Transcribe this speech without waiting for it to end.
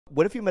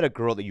what if you met a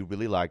girl that you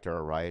really liked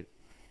her, right?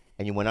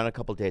 And you went on a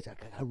couple dates.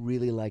 Like, I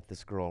really like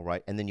this girl,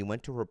 right? And then you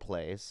went to her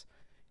place,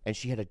 and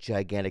she had a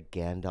gigantic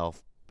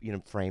Gandalf,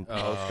 frame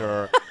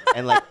poster,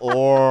 and like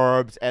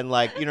orbs, and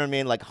like, you know what I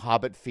mean, like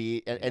Hobbit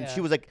feet, and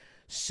she was like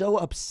so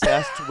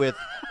obsessed with.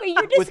 Wait,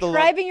 you're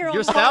describing your own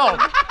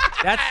yourself.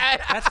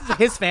 That's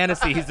his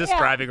fantasy he's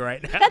describing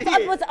right now.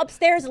 That's what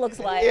upstairs looks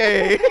like.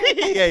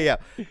 Yeah.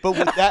 But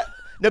with that.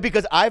 No,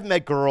 because I've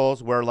met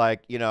girls where,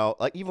 like,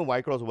 like even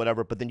white girls or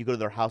whatever, but then you go to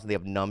their house and they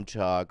have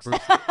nunchucks.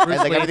 And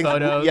like everything's,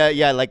 photos.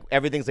 Yeah, like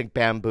everything's like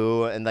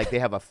bamboo, and like they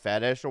have a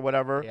fetish or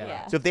whatever.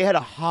 Yeah. So if they had a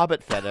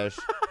Hobbit fetish,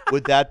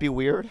 would that be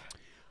weird?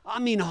 I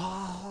mean,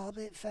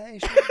 Hobbit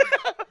fetish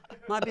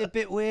might be a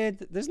bit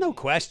weird. There's no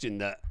question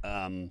that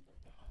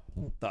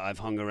I've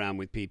hung around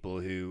with people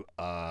who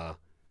are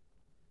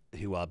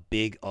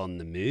big on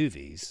the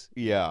movies.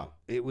 Yeah.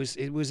 It was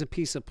a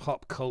piece of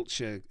pop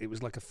culture. It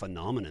was like a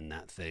phenomenon,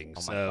 that thing.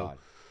 Oh my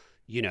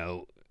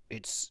God.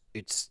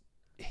 It's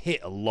hit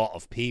a lot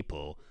of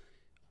people.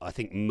 I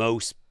think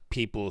most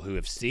people who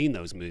have seen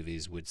those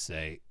movies would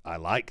say, I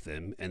like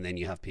them. And then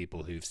you have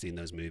people who've seen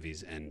those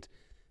movies and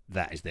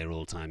that is their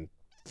all-time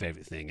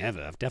favorite thing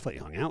ever. I've definitely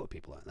hung out with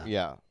people like that.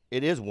 Yeah.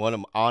 It is one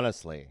of,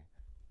 honestly,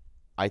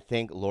 I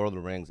think Lord of the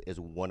Rings is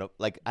one of,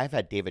 like, I've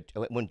had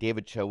when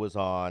David Cho was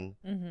on,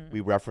 we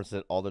reference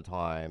it all the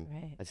time.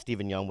 Right. And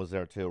Stephen Young was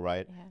there too,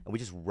 right? Yeah. And we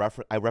just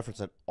I reference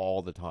it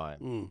all the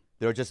time.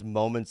 There are just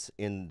moments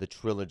in the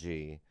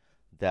trilogy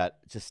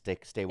that just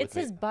stay with It's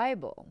me. his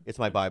Bible. It's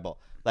my Bible.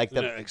 Like It's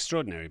an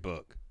extraordinary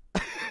book.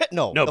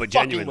 no, but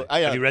genuinely.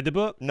 Have you read the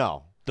book?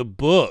 No. The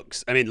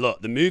books. I mean,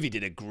 look, the movie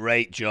did a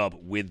great job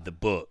with the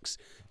books.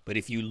 But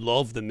if you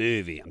love the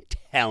movie, I'm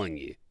telling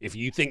you, if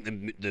you think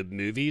the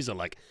movies are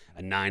like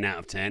a 9 out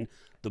of 10,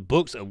 the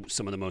books are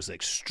some of the most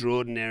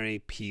extraordinary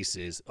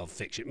pieces of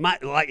fiction.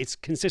 It's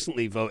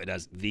consistently voted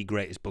as the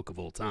greatest book of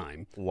all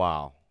time.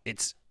 Wow.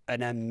 It's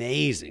an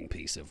amazing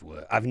piece of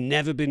work. I've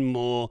never been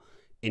more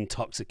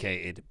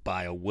intoxicated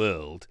by a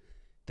world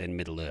than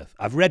Middle Earth.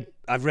 I've read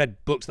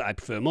books that I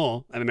prefer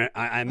more.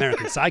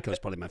 American Psycho is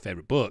probably my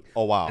favorite book.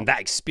 Oh, wow. And that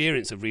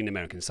experience of reading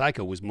American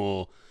Psycho was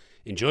more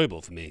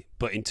enjoyable for me.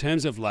 But in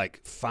terms of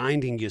like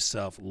finding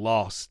yourself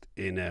lost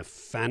in a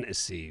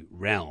fantasy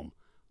realm,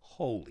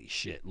 holy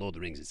shit, Lord of the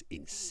Rings is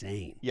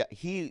insane. Yeah,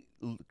 he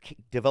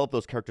developed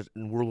those characters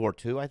in World War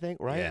II, I think,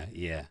 right?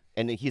 Yeah.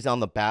 And he's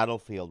on the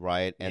battlefield,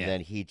 right? And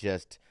then he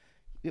just,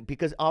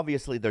 because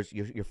obviously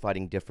you're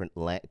fighting different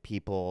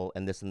people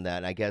and this and that.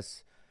 And I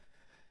guess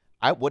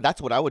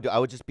that's what I would do. I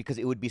would just, because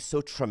it would be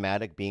so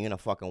traumatic being in a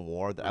fucking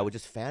war that I would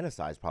just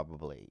fantasize,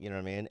 probably. You know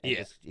what I mean? And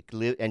just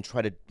live and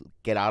try to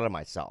get out of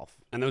myself.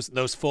 And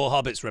those 4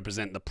 hobbits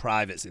represent the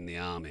privates in the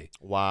army.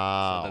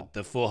 Wow. So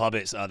the 4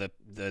 hobbits are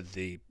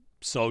the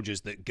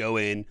soldiers that go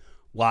in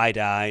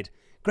wide-eyed.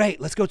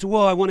 Great, let's go to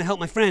war. I want to help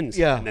my friends.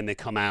 Yeah. And then they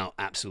come out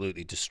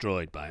absolutely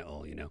destroyed by it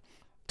all.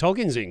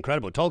 Tolkien's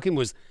incredible. Tolkien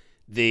was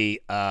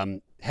the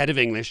head of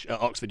English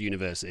at Oxford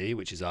University,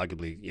 which is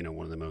arguably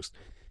one of the most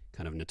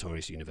kind of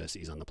notorious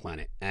universities on the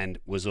planet, and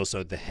was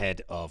also the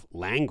head of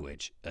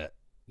language at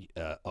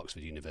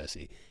Oxford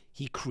University.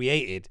 He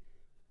created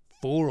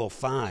 4 or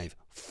 5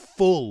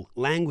 full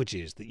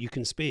languages that you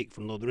can speak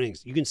from Lord of the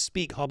Rings. You can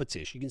speak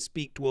Hobbitish, you can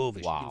speak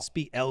Dwarvish, you can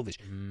speak Elvish,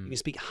 you can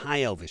speak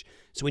High Elvish.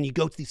 So when you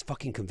go to these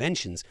fucking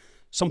conventions,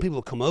 some people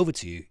will come over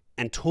to you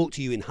and talk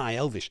to you in High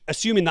Elvish,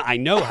 assuming that I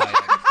know High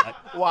Elvish.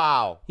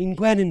 Wow. In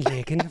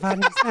Gwenenlake, and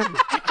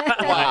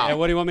wow.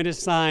 What do you want me to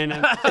sign?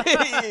 I'm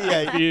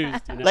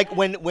confused. Like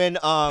when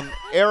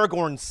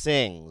Aragorn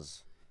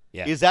sings,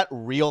 is that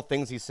real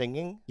things he's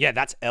singing? Yeah,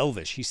 that's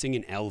Elvish. He's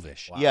singing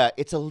Elvish. Wow. Yeah,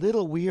 it's a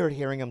little weird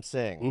hearing him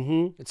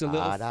sing. It's a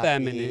little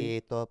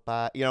feminine.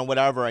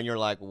 Whatever, and you're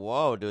like,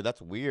 whoa, dude,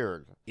 that's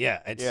weird.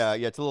 Yeah, it's a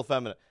little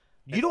feminine.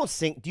 You don't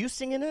sing. Do you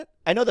sing in it?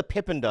 I know the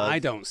Pippin does. I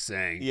don't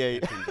sing. Yeah.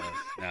 Pippin does.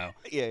 No.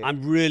 Yeah.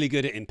 I'm really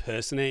good at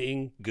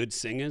impersonating good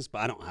singers,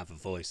 but I don't have a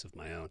voice of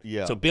my own.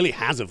 Yeah. So Billy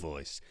has a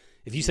voice.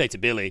 If you say to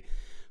Billy,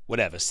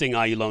 whatever, sing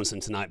Are You Lonesome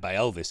Tonight by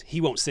Elvis,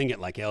 he won't sing it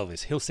like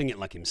Elvis. He'll sing it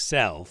like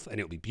himself, and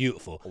it'll be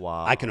beautiful.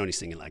 Wow. I can only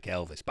sing it like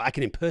Elvis, but I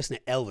can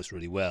impersonate Elvis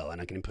really well,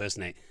 and I can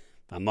impersonate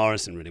Van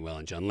Morrison really well,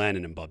 and John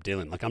Lennon and Bob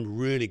Dylan. Like, I'm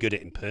really good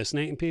at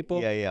impersonating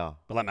people. Yeah.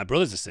 But like, my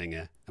brother's a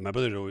singer, and my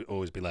brother would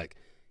always be like,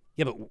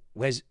 yeah, but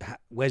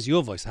where's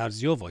your voice? How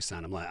does your voice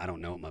sound? I'm like, I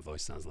don't know what my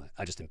voice sounds like.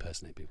 I just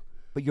impersonate people.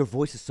 But your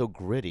voice is so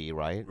gritty,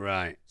 right?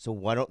 Right. So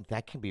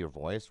that can be your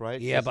voice,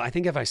 right? Yeah, but I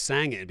think if I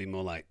sang it, it'd be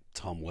more like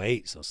Tom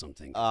Waits or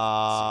something.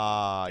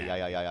 Yeah.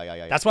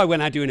 That's why when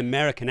I do an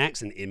American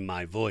accent in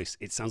my voice,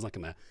 it sounds like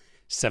I'm a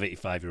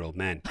 75-year-old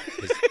man.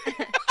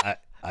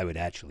 I would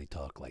actually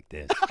talk like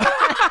this.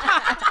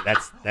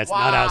 That's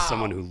not how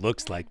someone who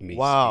looks like me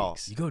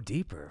speaks. You go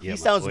deeper. He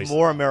sounds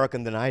more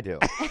American than I do.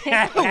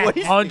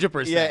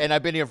 100%. Yeah, and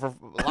I've been here for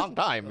a long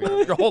time.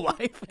 Your whole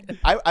life.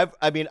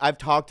 I've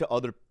talked to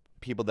other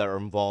people that are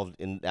involved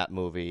in that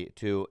movie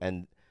too,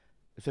 and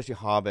especially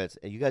Hobbits.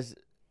 And you guys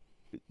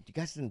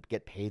didn't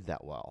get paid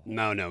that well.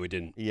 No, we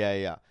didn't.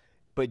 Yeah.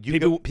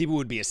 But people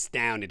would be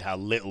astounded how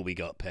little we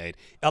got paid.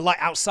 Like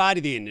outside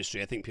of the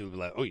industry, I think people would be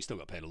like, "Oh, you still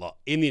got paid a lot."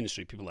 In the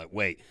industry, people are like,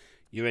 "Wait,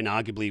 you're in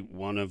arguably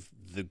one of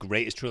the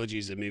greatest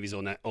trilogies of movies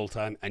all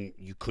time, and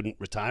you couldn't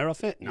retire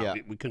off it." No,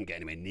 we couldn't get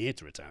anywhere near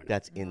to retiring.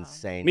 That's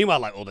insane. Meanwhile,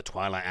 like all the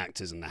Twilight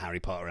actors and the Harry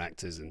Potter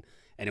actors and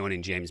anyone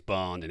in James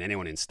Bond and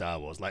anyone in Star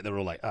Wars, like they're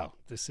all like, "Oh,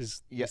 this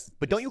is." Yes,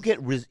 but don't you get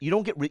you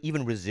don't get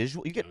even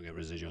residual? You don't get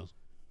residuals.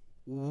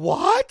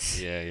 What?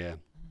 Yeah.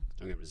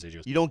 Don't get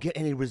residuals. You don't get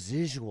any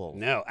residual.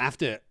 No,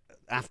 after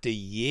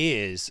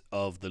years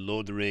of the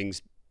Lord of the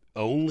Rings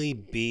only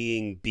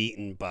being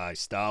beaten by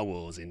Star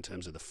Wars in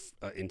terms of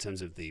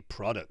the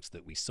products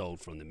that we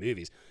sold from the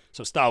movies.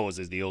 So Star Wars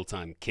is the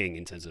all-time king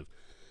in terms of,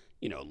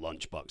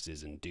 lunch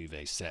boxes and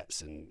duvet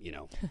sets and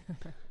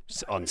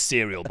on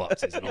cereal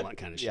boxes and all that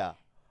kind of shit. Yeah.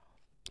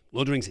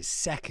 Lord of the Rings is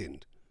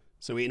second.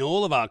 So in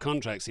all of our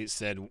contracts, it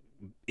said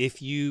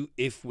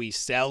if we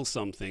sell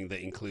something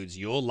that includes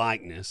your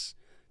likeness,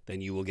 then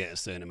you will get a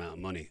certain amount of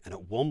money. And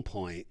at one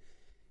point,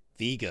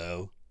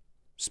 Vigo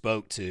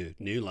spoke to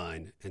New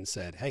Line and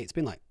said, "Hey, it's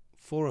been like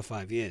 4 or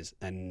 5 years,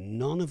 and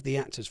none of the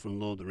actors from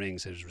Lord of the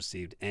Rings has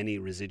received any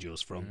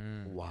residuals from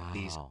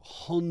these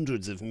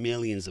hundreds of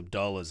millions of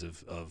dollars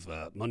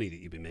of money that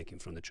you've been making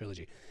from the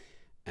trilogy."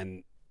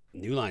 And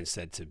New Line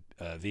said to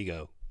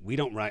Vigo, "We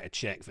don't write a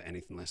check for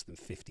anything less than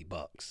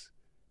 $50.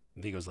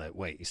 And Vigo's like,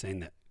 "Wait, you're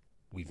saying that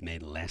we've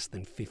made less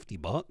than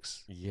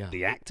 $50? Yeah.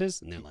 The actors?"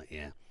 And they're like,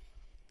 "Yeah."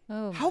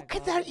 Oh, how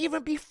could that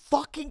even be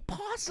fucking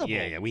possible?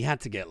 Yeah. We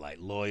had to get like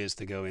lawyers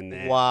to go in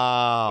there.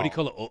 Wow. What do you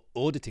call it?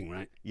 Auditing,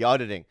 right? Yeah,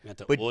 auditing. We had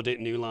to audit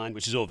New Line,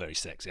 which is all very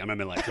sexy. I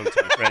remember like talking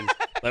to my friends,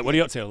 like, "What are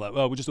you up to?" Like,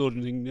 "Well, we're just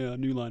auditing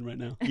New Line right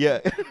now." Yeah.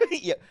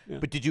 Yeah.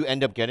 But did you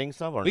end up getting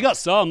some? Or we got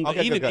some.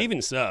 Okay, but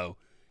even so,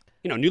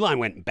 New Line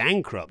went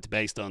bankrupt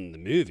based on the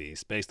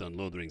movies, based on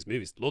Lord of the Rings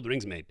movies. Lord of the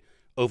Rings made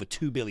over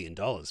 $2 billion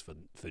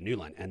for New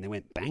Line, and they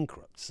went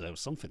bankrupt. So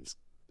something's.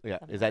 Yeah.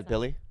 Is that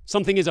Billy?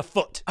 Something is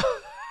afoot.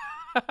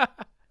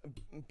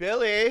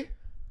 Billy.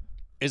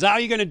 Is that how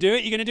you're going to do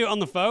it? You're going to do it on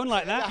the phone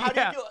like that? How do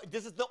you do it?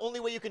 This is the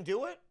only way you can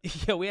do it?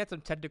 Yeah, we had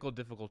some technical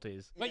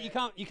difficulties. But you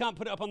can't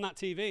put it up on that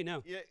TV,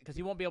 no. Yeah. Because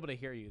he won't be able to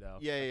hear you, though.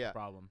 Yeah. That's the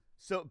problem.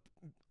 So,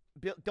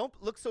 Bill, don't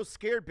look so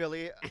scared,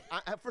 Billy.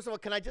 First of all,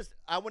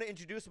 I want to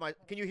introduce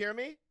can you hear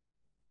me?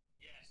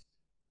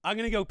 I'm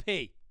going to go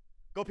pee.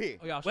 Go pee.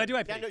 Oh, yeah, Where do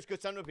I pee? Yeah, no, it's good.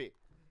 Time to pee.